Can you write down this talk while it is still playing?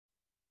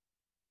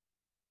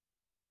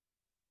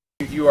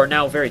you are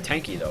now very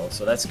tanky though,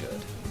 so that's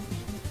good.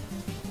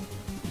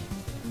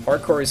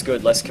 Hardcore is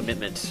good, less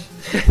commitment.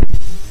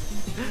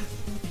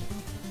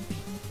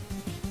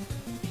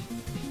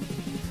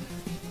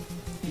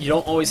 You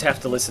don't always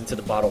have to listen to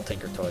the bottle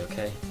Tinker Toy,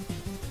 okay?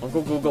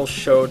 Uncle Google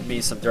showed me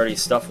some dirty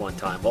stuff one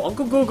time. Well,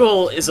 Uncle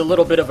Google is a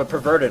little bit of a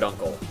perverted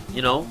uncle,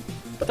 you know?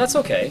 But that's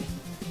okay.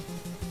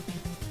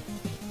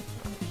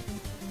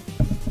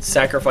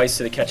 Sacrifice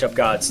to the ketchup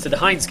gods. To the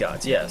Heinz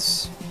gods,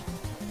 yes.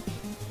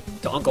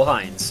 To Uncle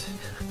Heinz.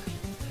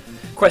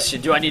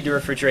 Question, do I need to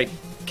refrigerate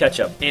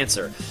ketchup?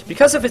 Answer,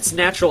 because of its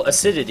natural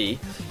acidity,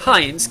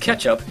 Heinz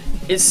ketchup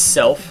is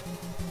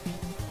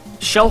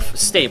shelf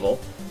stable.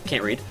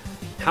 Can't read.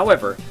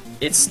 However,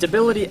 its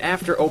stability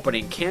after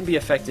opening can be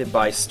affected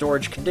by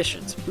storage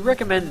conditions. We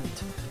recommend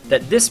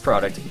that this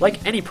product,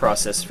 like any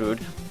processed food,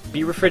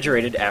 be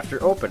refrigerated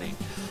after opening.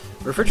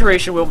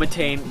 Refrigeration will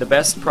maintain the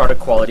best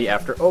product quality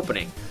after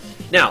opening.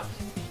 Now,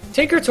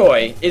 Tinker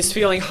Toy is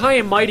feeling high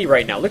and mighty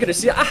right now. Look at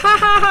this. Ah, ha,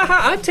 ha, ha,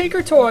 ha, I'm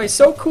Tinker Toy.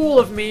 So cool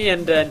of me.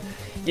 And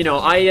you know,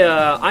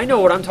 I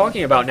know what I'm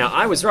talking about now.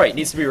 I was right. It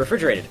needs to be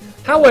refrigerated.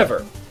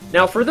 However,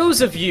 now for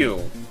those of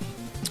you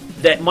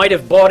that might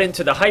have bought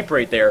into the hype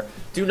right there,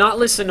 do not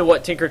listen to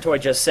what Tinker Toy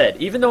just said,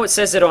 even though it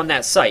says it on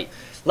that site.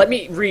 Let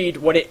me read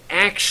what it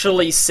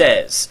actually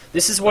says.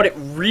 This is what it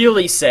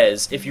really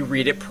says if you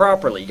read it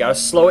properly. You gotta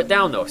slow it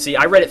down though. See,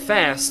 I read it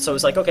fast, so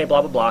it's like, okay,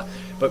 blah, blah, blah.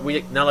 But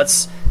now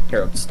let's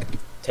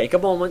take a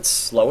moment,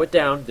 slow it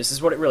down. This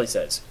is what it really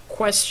says.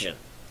 Question,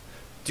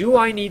 do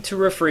I need to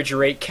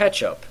refrigerate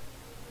ketchup?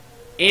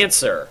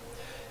 Answer,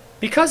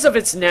 because of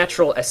its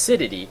natural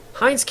acidity,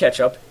 Heinz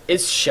ketchup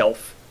is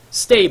shelf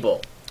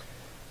stable.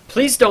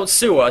 Please don't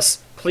sue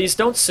us. Please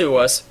don't sue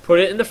us. Put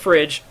it in the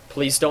fridge.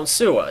 Please don't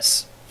sue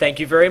us. Thank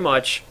you very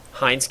much,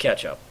 Heinz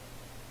ketchup.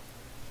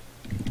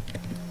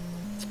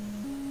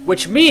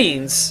 Which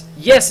means,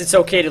 yes, it's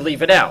okay to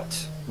leave it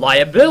out.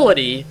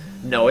 Liability,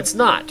 no, it's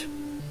not.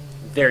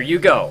 There you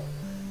go.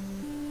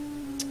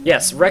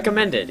 Yes,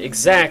 recommended,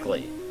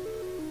 exactly.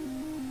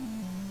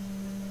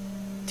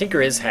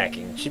 Tinker is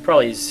hacking. She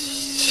probably is,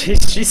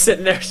 she's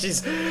sitting there.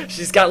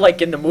 She's got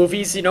like in the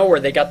movies, you know,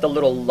 where they got the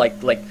little like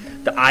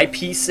the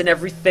eyepiece and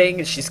everything,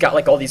 and she's got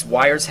like all these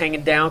wires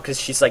hanging down because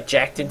she's like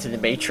jacked into the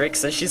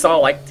Matrix, and she's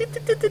all like, look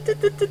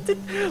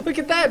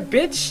at that,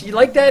 bitch. You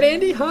like that,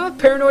 Andy? Huh?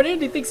 Paranoid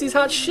Andy thinks he's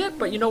hot shit,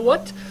 but you know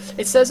what?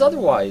 It says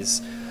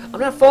otherwise. I'm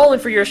not falling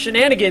for your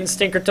shenanigans,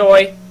 Tinker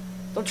Toy.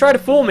 Don't try to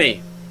fool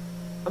me.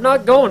 I'm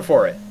not going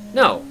for it.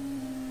 No.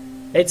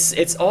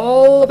 It's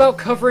all about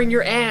covering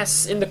your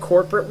ass in the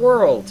corporate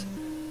world.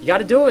 You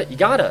gotta do it. You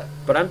gotta.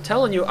 But I'm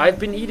telling you, I've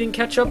been eating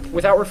ketchup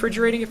without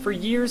refrigerating it for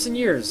years and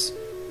years.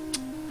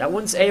 That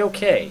one's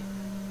A-okay.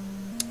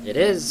 It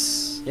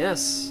is.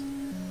 Yes.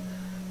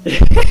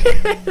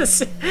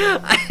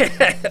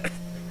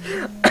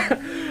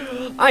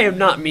 I am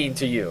not mean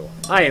to you.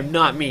 I am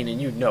not mean, and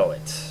you know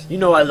it. You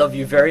know I love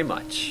you very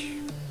much.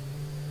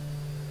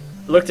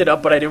 Looked it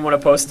up, but I didn't want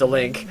to post a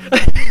link.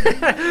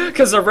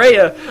 Because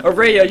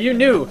Araya, you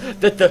knew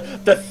that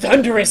the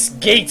thunderous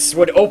gates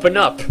would open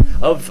up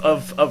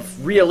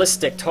of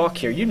realistic talk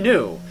here. You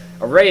knew.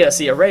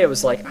 Araya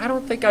was like, I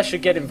don't think I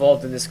should get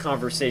involved in this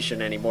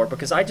conversation anymore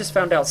because I just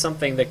found out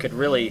something that could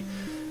really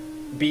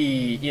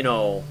be, you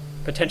know,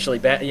 potentially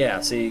bad. Yeah,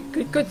 see,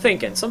 good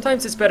thinking.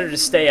 Sometimes it's better to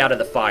stay out of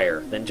the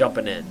fire than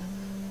jumping in.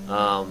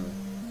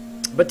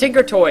 But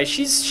Tinker Toy,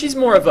 she's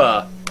more of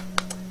a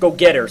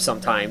go-getter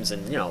sometimes,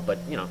 and you know, but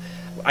you know,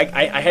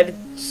 I had to,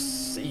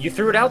 you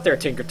threw it out there,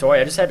 Tinker Toy.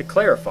 I just had to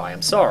clarify.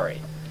 I'm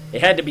sorry. It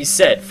had to be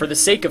said for the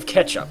sake of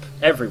ketchup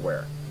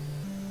everywhere.